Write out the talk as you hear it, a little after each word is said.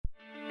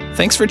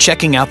Thanks for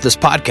checking out this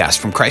podcast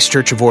from Christ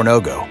Church of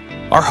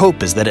Oronogo. Our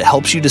hope is that it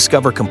helps you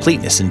discover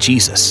completeness in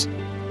Jesus.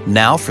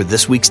 Now for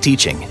this week's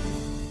teaching.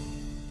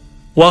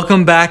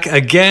 Welcome back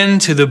again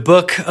to the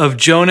book of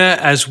Jonah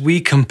as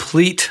we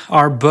complete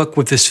our book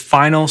with this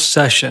final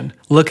session,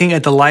 looking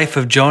at the life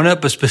of Jonah,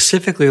 but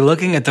specifically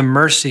looking at the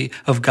mercy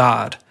of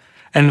God.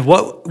 And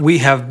what we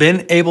have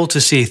been able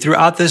to see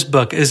throughout this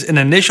book is an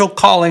initial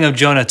calling of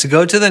Jonah to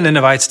go to the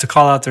Ninevites to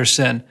call out their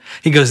sin.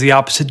 He goes the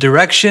opposite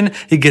direction.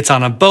 He gets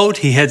on a boat.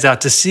 He heads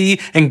out to sea,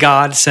 and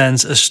God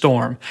sends a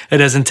storm. It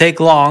doesn't take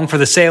long for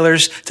the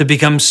sailors to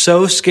become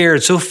so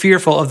scared, so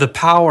fearful of the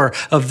power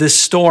of this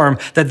storm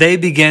that they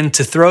begin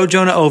to throw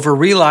Jonah over,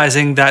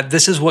 realizing that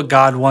this is what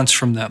God wants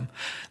from them.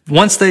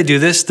 Once they do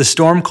this, the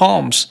storm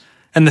calms,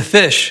 and the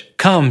fish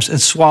comes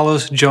and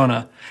swallows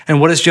Jonah. And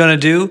what does Jonah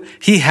do?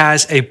 He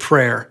has a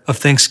prayer of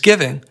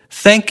thanksgiving,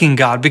 thanking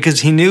God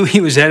because he knew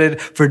he was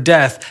headed for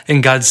death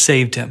and God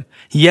saved him.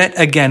 Yet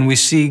again, we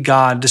see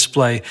God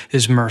display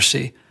his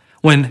mercy.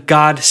 When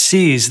God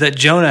sees that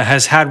Jonah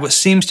has had what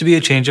seems to be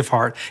a change of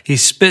heart, he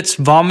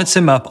vomits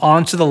him up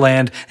onto the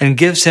land and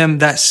gives him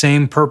that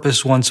same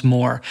purpose once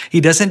more. He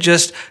doesn't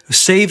just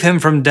save him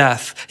from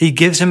death. He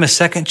gives him a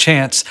second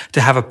chance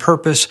to have a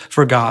purpose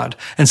for God.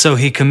 And so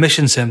he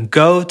commissions him,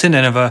 go to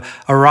Nineveh,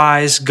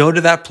 arise, go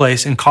to that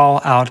place and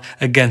call out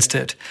against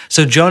it.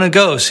 So Jonah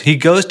goes. He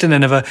goes to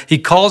Nineveh. He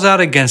calls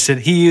out against it.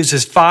 He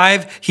uses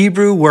 5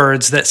 Hebrew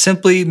words that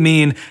simply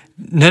mean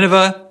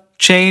Nineveh,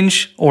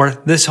 change, or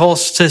this whole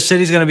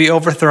city is going to be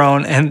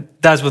overthrown, and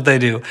that's what they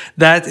do.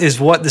 That is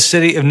what the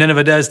city of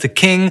Nineveh does. The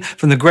king,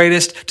 from the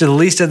greatest to the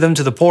least of them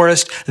to the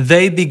poorest,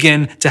 they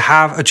begin to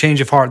have a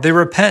change of heart. They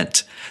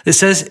repent. It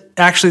says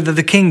actually that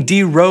the king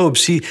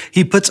derobes.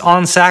 He puts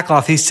on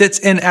sackcloth. He sits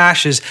in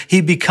ashes.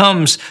 He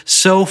becomes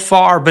so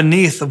far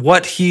beneath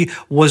what he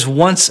was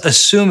once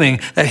assuming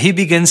that he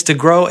begins to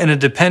grow in a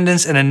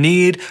dependence and a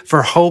need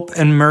for hope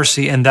and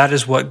mercy, and that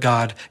is what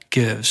God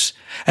gives.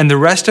 And the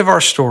rest of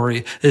our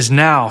story is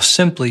now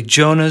simply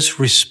Jonah's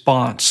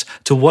response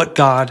to what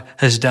God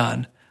has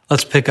done.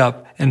 Let's pick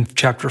up in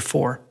chapter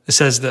 4. It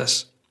says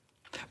this,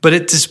 "But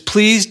it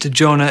displeased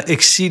Jonah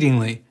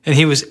exceedingly, and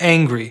he was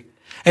angry.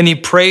 And he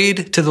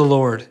prayed to the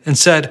Lord and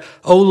said,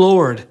 O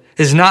Lord,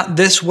 is not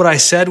this what I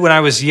said when I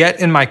was yet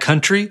in my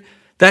country?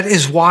 That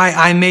is why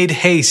I made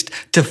haste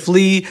to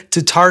flee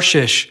to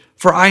Tarshish.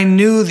 For I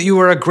knew that you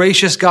are a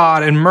gracious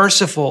God and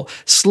merciful,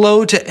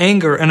 slow to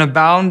anger and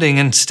abounding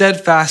in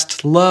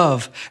steadfast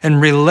love and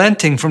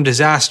relenting from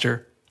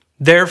disaster.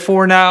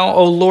 Therefore now,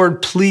 O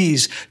Lord,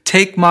 please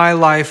take my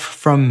life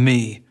from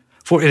me,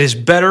 for it is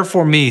better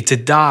for me to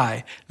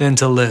die than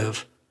to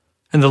live.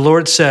 And the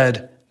Lord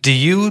said, Do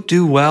you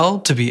do well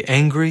to be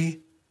angry?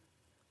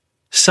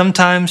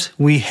 Sometimes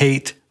we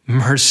hate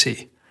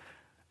mercy.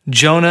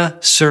 Jonah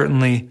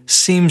certainly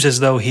seems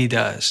as though he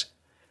does.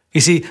 You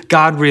see,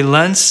 God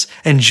relents,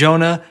 and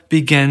Jonah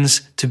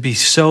begins to be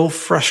so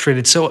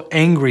frustrated, so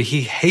angry.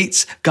 He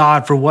hates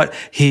God for what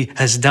he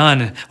has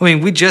done. I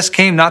mean, we just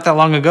came not that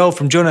long ago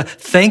from Jonah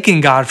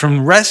thanking God,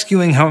 from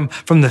rescuing him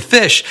from the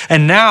fish.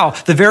 And now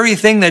the very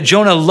thing that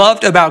Jonah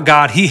loved about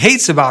God, he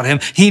hates about him.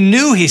 He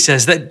knew, he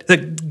says,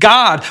 that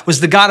God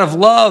was the God of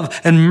love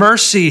and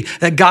mercy,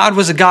 that God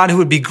was a God who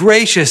would be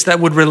gracious,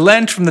 that would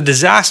relent from the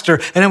disaster.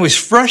 And I was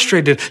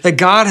frustrated that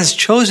God has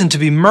chosen to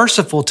be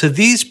merciful to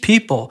these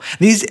people,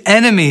 these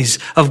enemies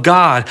of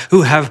God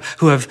who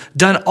have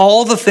done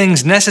all the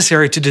things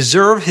necessary to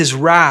deserve his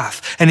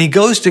wrath. And he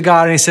goes to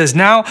God and he says,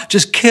 now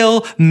just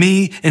kill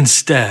me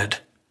instead.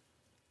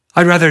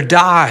 I'd rather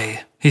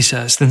die, he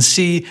says, than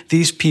see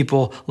these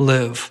people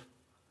live.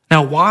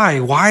 Now, why?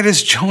 Why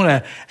does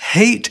Jonah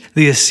hate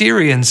the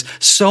Assyrians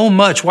so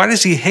much? Why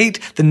does he hate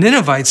the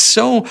Ninevites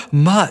so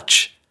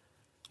much?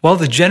 Well,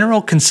 the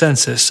general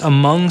consensus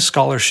among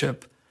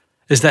scholarship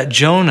is that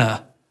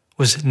Jonah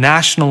was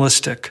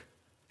nationalistic.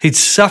 He'd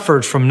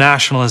suffered from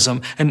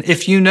nationalism. And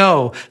if you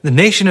know, the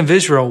nation of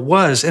Israel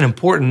was an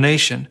important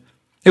nation.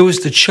 It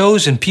was the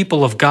chosen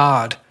people of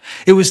God.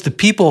 It was the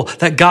people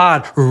that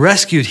God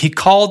rescued. He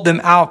called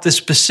them out, this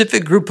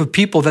specific group of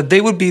people, that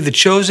they would be the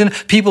chosen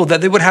people,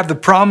 that they would have the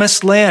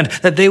promised land,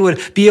 that they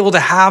would be able to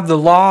have the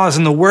laws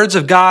and the words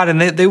of God,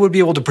 and they would be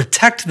able to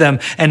protect them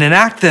and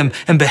enact them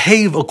and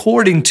behave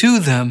according to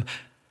them.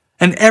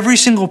 And every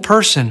single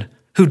person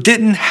who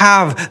didn't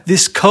have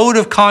this code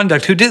of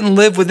conduct, who didn't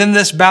live within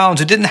this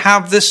bounds, who didn't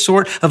have this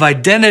sort of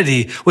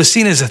identity, was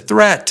seen as a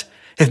threat.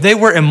 If they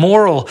were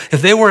immoral,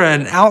 if they were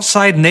an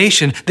outside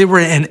nation, they were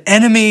an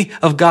enemy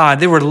of God.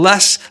 They were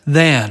less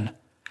than.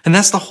 And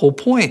that's the whole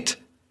point.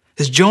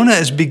 Is Jonah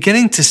is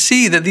beginning to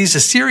see that these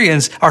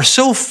Assyrians are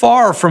so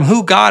far from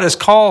who God has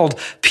called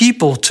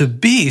people to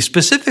be,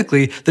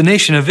 specifically the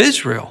nation of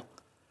Israel.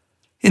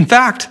 In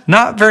fact,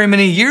 not very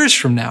many years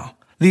from now,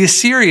 the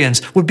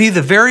Assyrians would be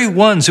the very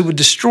ones who would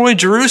destroy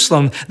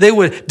Jerusalem. They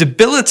would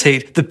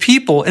debilitate the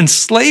people,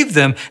 enslave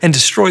them, and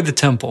destroy the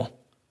temple.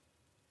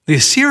 The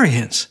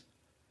Assyrians,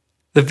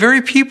 the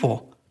very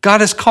people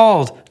God has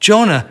called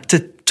Jonah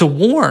to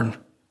warn.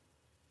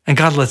 And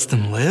God lets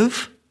them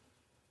live?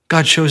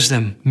 God shows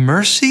them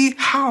mercy?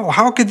 How?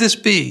 How could this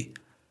be?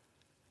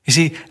 You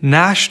see,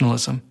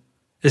 nationalism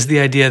is the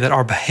idea that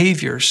our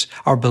behaviors,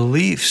 our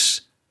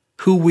beliefs,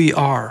 who we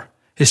are,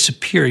 is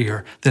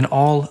superior than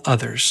all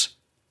others.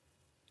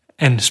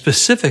 And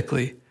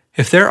specifically,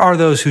 if there are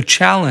those who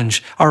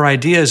challenge our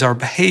ideas, our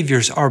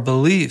behaviors, our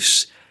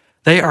beliefs,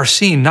 they are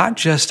seen not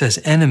just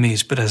as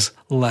enemies, but as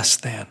less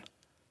than.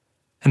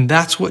 And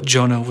that's what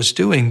Jonah was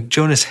doing.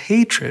 Jonah's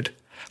hatred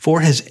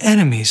for his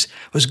enemies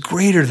was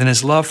greater than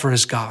his love for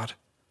his God.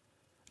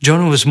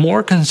 Jonah was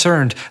more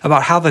concerned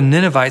about how the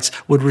Ninevites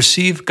would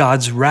receive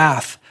God's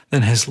wrath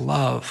than his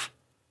love.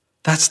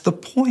 That's the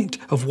point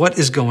of what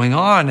is going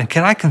on. And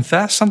can I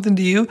confess something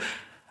to you?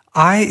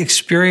 I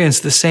experience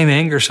the same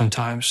anger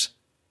sometimes.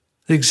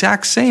 The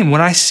exact same.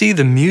 When I see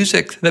the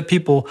music that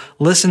people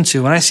listen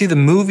to, when I see the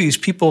movies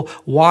people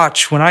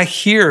watch, when I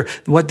hear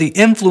what the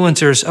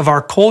influencers of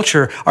our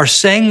culture are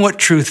saying what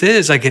truth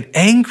is, I get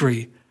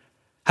angry.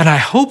 And I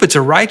hope it's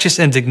a righteous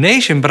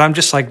indignation, but I'm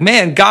just like,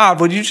 man, God,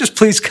 would you just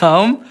please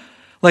come?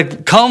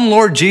 Like, come,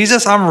 Lord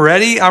Jesus, I'm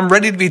ready. I'm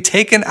ready to be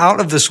taken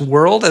out of this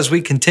world as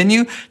we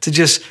continue to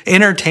just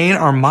entertain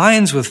our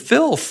minds with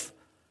filth.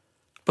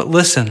 But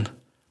listen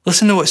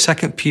to what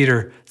 2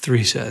 Peter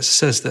 3 says. It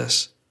says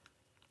this: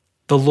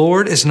 the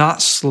Lord is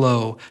not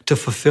slow to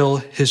fulfill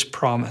his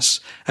promise,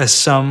 as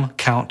some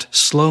count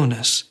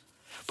slowness,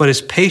 but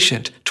is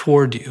patient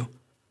toward you,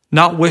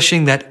 not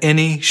wishing that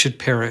any should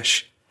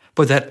perish,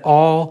 but that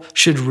all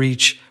should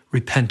reach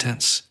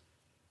repentance.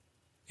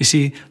 You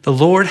see, the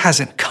Lord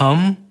hasn't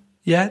come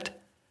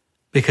yet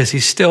because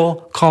he's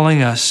still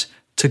calling us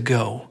to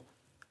go.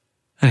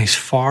 And he's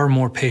far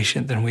more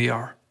patient than we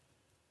are.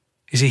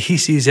 You see, he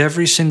sees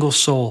every single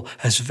soul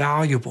as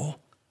valuable.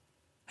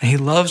 And he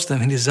loves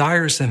them. He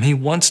desires them. He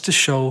wants to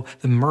show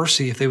them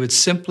mercy if they would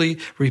simply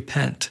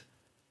repent.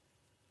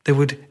 They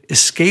would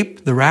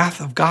escape the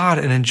wrath of God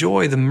and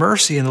enjoy the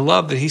mercy and the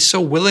love that he so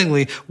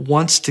willingly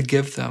wants to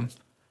give them.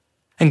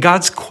 And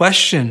God's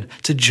question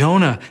to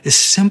Jonah is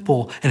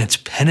simple and it's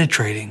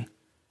penetrating.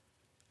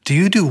 Do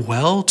you do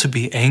well to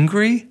be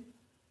angry?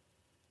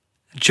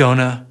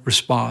 Jonah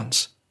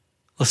responds.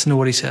 Listen to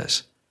what he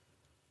says.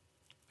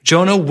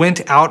 Jonah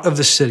went out of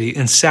the city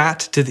and sat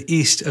to the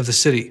east of the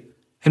city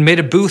and made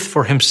a booth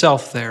for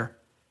himself there.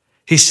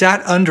 He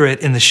sat under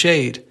it in the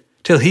shade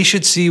till he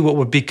should see what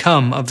would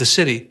become of the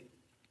city.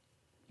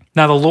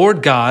 Now the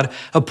Lord God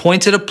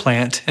appointed a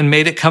plant and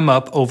made it come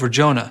up over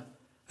Jonah,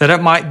 that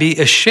it might be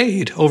a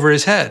shade over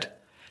his head,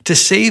 to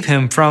save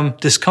him from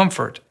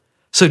discomfort.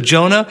 So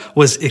Jonah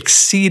was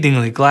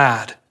exceedingly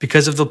glad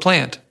because of the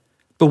plant.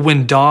 But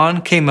when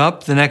dawn came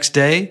up the next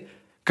day,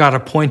 God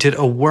appointed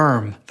a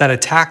worm that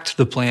attacked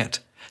the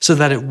plant, so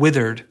that it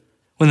withered.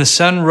 When the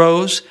sun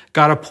rose,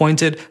 God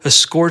appointed a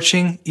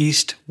scorching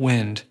east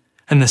wind,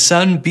 and the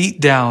sun beat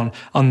down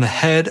on the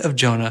head of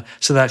Jonah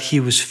so that he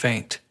was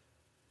faint.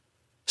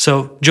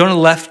 So Jonah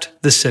left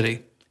the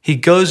city. He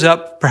goes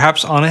up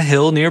perhaps on a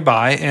hill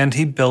nearby and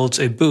he builds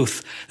a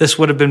booth. This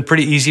would have been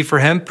pretty easy for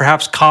him,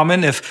 perhaps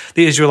common if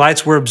the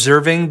Israelites were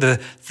observing the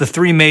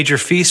three major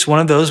feasts. One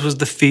of those was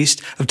the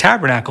Feast of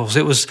Tabernacles.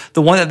 It was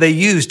the one that they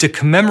used to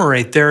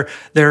commemorate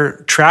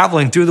their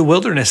traveling through the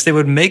wilderness. They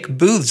would make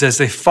booths as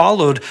they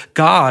followed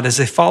God, as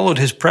they followed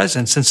his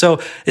presence. And so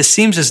it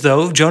seems as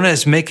though Jonah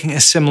is making a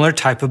similar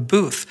type of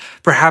booth.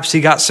 Perhaps he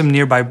got some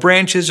nearby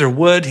branches or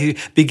wood. He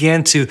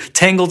began to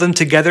tangle them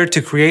together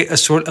to create a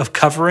sort of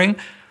covering.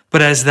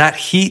 But as that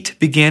heat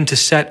began to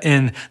set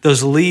in,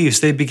 those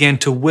leaves, they began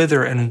to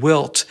wither and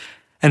wilt.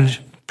 And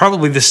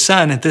probably the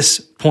sun at this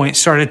point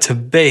started to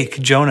bake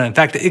Jonah. In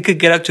fact, it could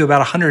get up to about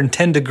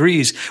 110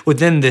 degrees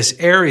within this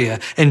area.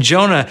 And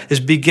Jonah is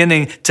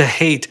beginning to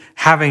hate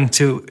having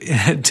to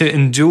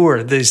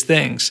endure these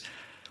things.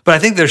 But I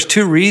think there's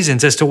two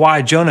reasons as to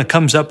why Jonah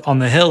comes up on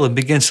the hill and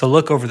begins to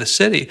look over the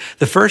city.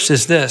 The first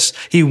is this: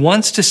 he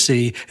wants to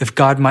see if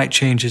God might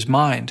change his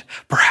mind.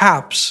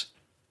 Perhaps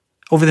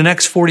over the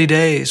next 40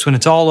 days, when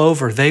it's all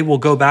over, they will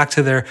go back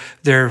to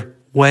their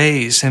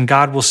ways and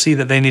God will see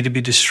that they need to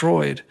be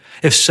destroyed.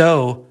 If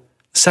so,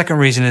 the second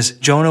reason is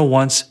Jonah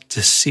wants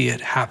to see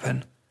it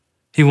happen.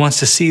 He wants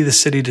to see the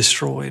city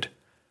destroyed.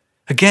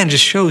 Again,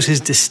 just shows his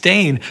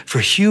disdain for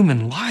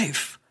human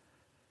life.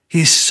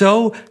 He's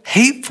so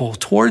hateful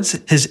towards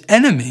his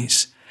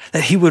enemies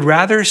that he would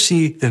rather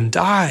see them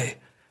die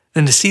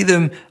than to see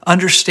them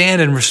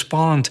understand and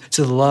respond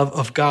to the love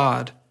of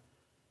God.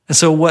 And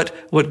so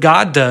what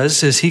God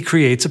does is he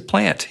creates a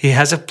plant. He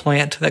has a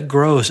plant that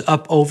grows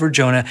up over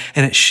Jonah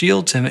and it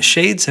shields him, it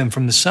shades him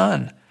from the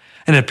sun.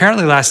 And it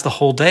apparently lasts the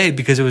whole day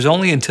because it was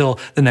only until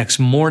the next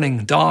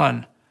morning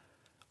dawn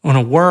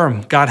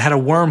when God had a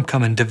worm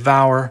come and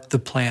devour the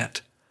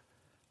plant.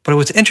 But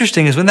what's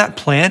interesting is when that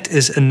plant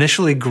is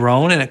initially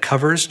grown and it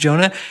covers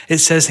Jonah, it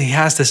says he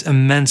has this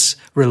immense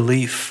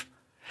relief.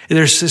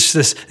 There's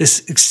this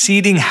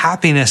exceeding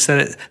happiness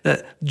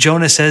that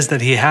Jonah says that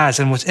he has.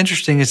 And what's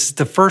interesting is it's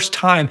the first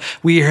time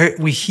we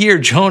hear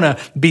Jonah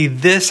be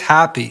this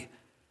happy.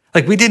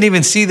 Like we didn't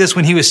even see this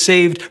when he was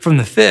saved from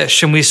the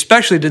fish. And we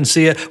especially didn't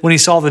see it when he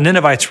saw the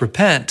Ninevites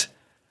repent.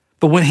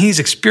 But when he's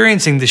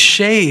experiencing the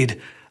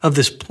shade of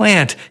this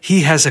plant,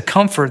 he has a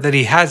comfort that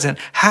he hasn't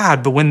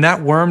had. But when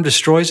that worm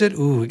destroys it,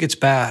 it gets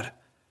bad.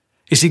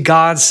 You see,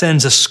 God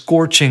sends a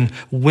scorching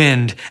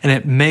wind, and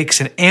it makes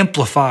and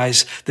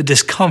amplifies the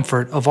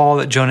discomfort of all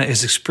that Jonah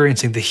is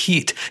experiencing. The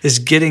heat is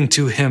getting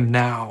to him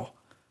now.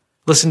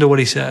 Listen to what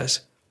he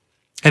says.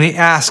 And he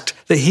asked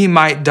that he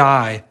might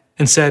die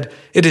and said,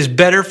 "It is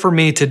better for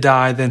me to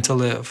die than to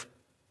live."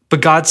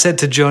 But God said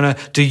to Jonah,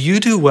 "Do you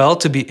do well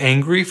to be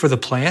angry for the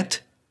plant?"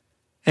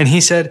 And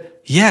he said,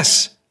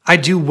 "Yes, I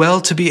do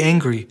well to be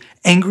angry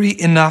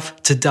enough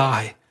to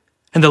die."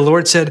 And the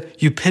Lord said,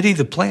 "You pity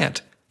the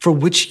plant, for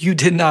which you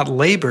did not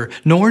labor,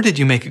 nor did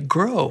you make it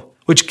grow,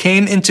 which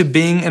came into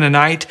being in a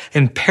night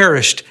and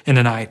perished in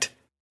a night.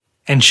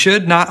 And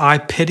should not I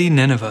pity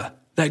Nineveh,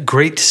 that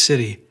great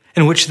city,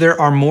 in which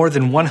there are more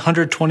than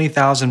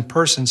 120,000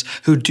 persons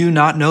who do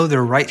not know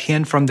their right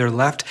hand from their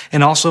left,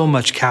 and also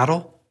much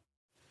cattle?"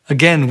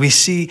 Again, we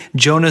see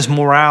Jonah's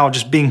morale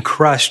just being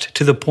crushed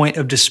to the point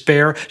of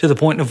despair, to the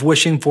point of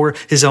wishing for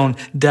his own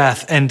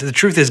death. And the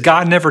truth is,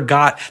 God never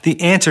got the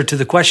answer to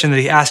the question that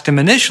he asked him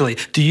initially.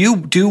 Do you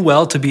do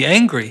well to be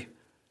angry?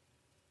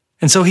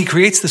 And so he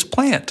creates this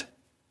plant,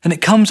 and it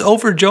comes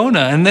over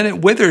Jonah, and then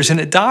it withers and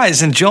it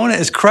dies. And Jonah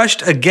is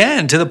crushed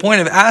again to the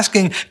point of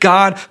asking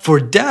God for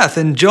death.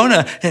 And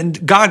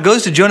God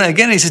goes to Jonah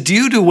again. And he says, "Do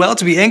you do well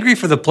to be angry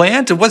for the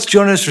plant?" And what's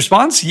Jonah's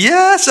response?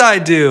 "Yes, I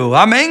do.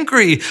 I'm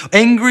angry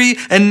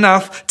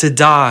enough to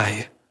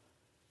die."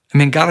 I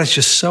mean, God is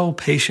just so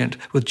patient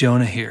with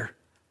Jonah here.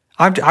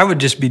 I would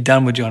just be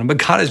done with Jonah, but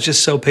God is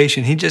just so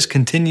patient. He just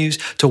continues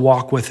to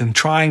walk with him,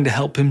 trying to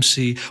help him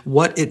see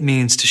what it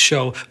means to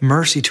show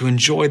mercy, to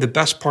enjoy the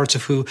best parts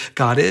of who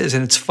God is.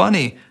 And it's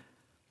funny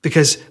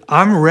because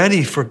I'm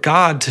ready for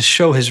God to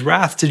show his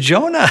wrath to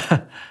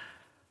Jonah,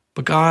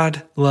 but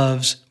God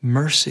loves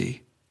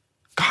mercy.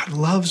 God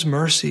loves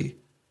mercy.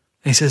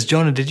 And he says,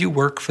 "Jonah, did you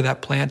work for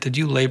that plant? Did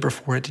you labor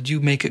for it? Did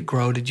you make it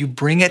grow? Did you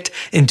bring it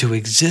into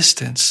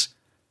existence?"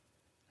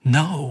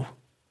 No.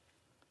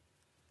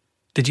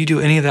 Did you do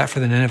any of that for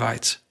the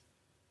Ninevites?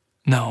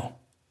 No.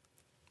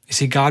 You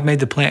see, God made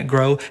the plant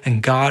grow,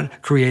 and God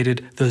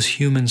created those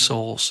human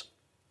souls.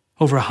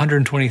 Over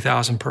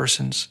 120,000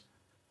 persons.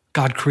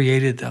 God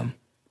created them.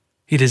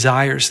 He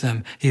desires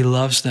them. He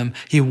loves them.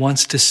 He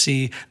wants to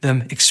see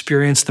them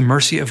experience the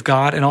mercy of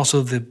God and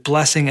also the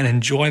blessing and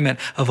enjoyment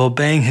of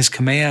obeying his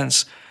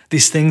commands.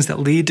 These things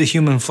that lead to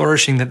human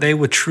flourishing, that they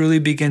would truly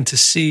begin to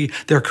see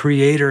their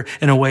Creator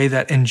in a way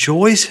that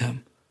enjoys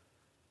him.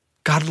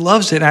 God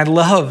loves it. And I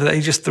love that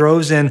he just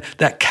throws in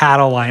that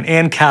cattle line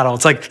and cattle.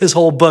 It's like this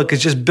whole book is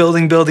just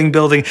building.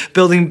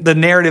 The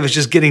narrative is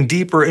just getting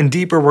deeper and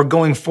deeper. We're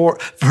going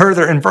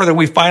further and further.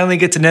 We finally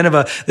get to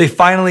Nineveh. They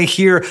finally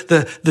hear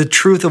the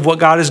truth of what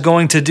God is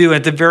going to do.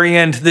 At the very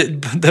end,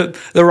 the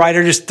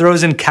writer just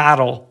throws in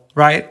cattle,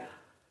 right?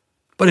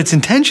 But it's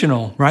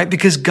intentional, right?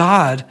 Because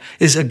God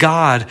is a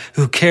God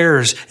who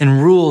cares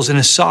and rules and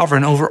is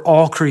sovereign over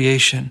all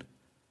creation.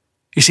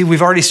 You see,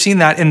 we've already seen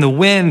that in the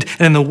wind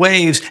and in the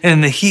waves and in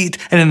the heat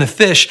and in the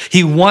fish.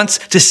 He wants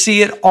to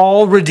see it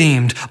all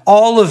redeemed.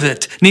 All of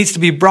it needs to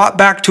be brought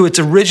back to its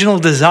original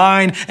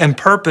design and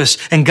purpose.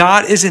 And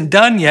God isn't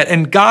done yet.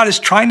 And God is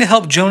trying to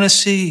help Jonah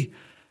see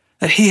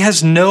that he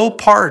has no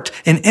part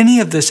in any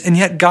of this. And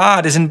yet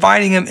God is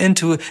inviting him in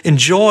to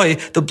enjoy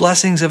the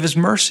blessings of his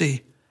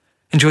mercy,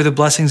 enjoy the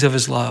blessings of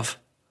his love.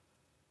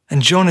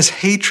 And Jonah's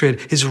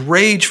hatred, his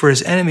rage for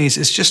his enemies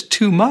is just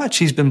too much.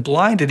 He's been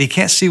blinded. He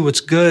can't see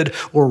what's good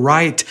or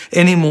right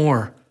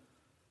anymore.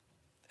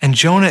 And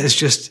Jonah is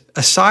just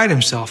aside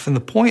himself. And the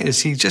point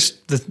is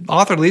the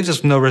author leaves us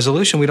with no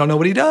resolution. We don't know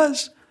what he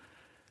does.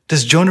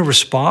 Does Jonah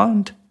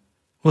respond?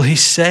 Will he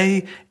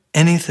say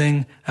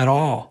anything at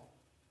all?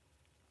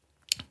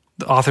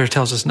 The author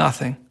tells us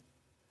nothing,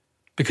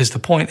 because the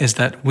point is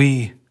that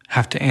we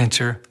have to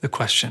answer the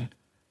question.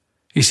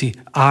 You see,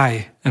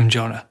 I am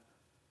Jonah.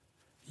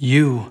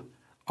 You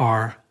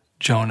are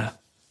Jonah.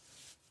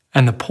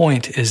 And the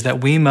point is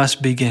that we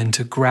must begin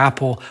to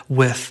grapple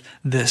with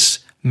this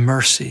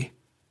mercy,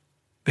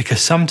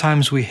 because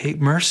sometimes we hate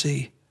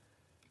mercy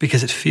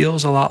because it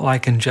feels a lot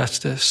like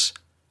injustice.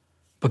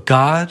 But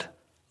God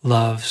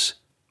loves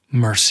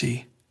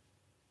mercy.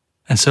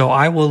 And so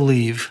I will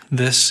leave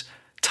this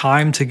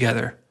time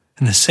together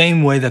in the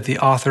same way that the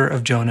author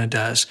of Jonah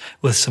does,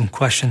 with some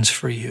questions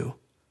for you.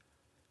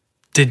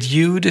 Did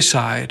you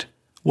decide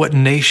what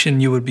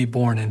nation you would be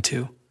born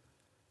into?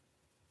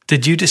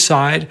 Did you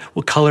decide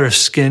what color of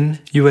skin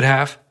you would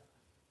have?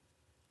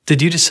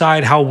 Did you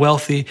decide how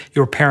wealthy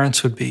your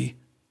parents would be?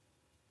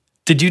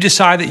 Did you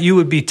decide that you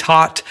would be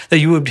taught, that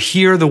you would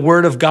hear the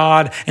word of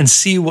God and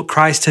see what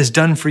Christ has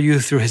done for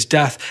you through his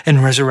death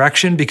and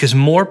resurrection? Because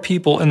more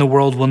people in the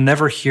world will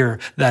never hear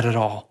that at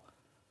all.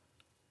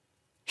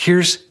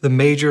 Here's the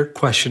major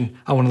question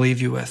I want to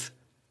leave you with.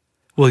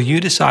 Will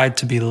you decide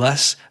to be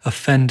less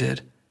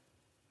offended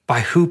by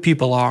who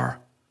people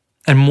are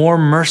and more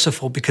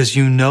merciful because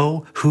you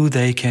know who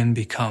they can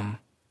become?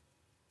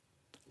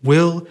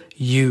 Will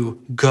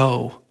you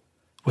go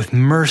with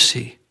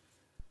mercy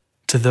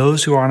to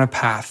those who are on a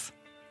path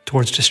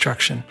towards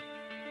destruction.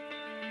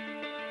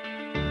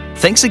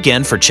 Thanks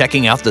again for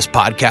checking out this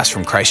podcast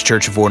from Christ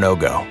Church of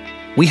Oronogo.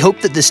 We hope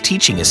that this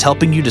teaching is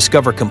helping you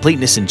discover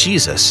completeness in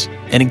Jesus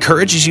and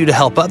encourages you to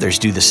help others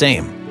do the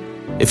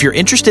same. If you're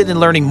interested in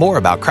learning more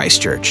about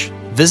Christ Church,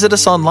 visit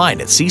us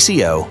online at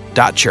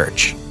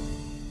cco.church.